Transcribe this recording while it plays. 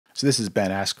So this is Ben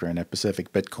Askren at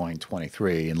Pacific Bitcoin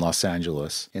 23 in Los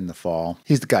Angeles in the fall.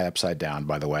 He's the guy upside down,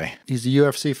 by the way. He's a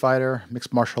UFC fighter,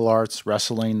 mixed martial arts,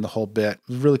 wrestling, the whole bit. It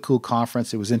was a really cool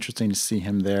conference. It was interesting to see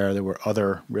him there. There were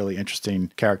other really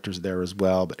interesting characters there as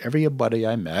well. But everybody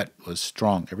I met was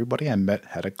strong. Everybody I met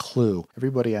had a clue.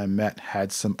 Everybody I met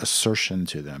had some assertion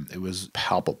to them. It was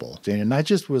palpable. And I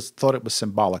just thought it was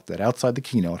symbolic that outside the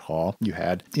keynote hall, you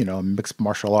had, a mixed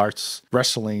martial arts,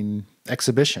 wrestling,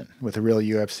 exhibition with a real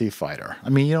UFC fighter. I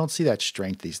mean, you don't see that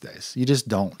strength these days. You just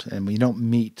don't. And you don't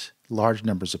meet large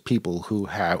numbers of people who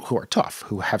are tough,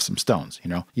 who have some stones,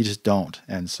 you just don't.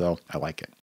 And so I like it.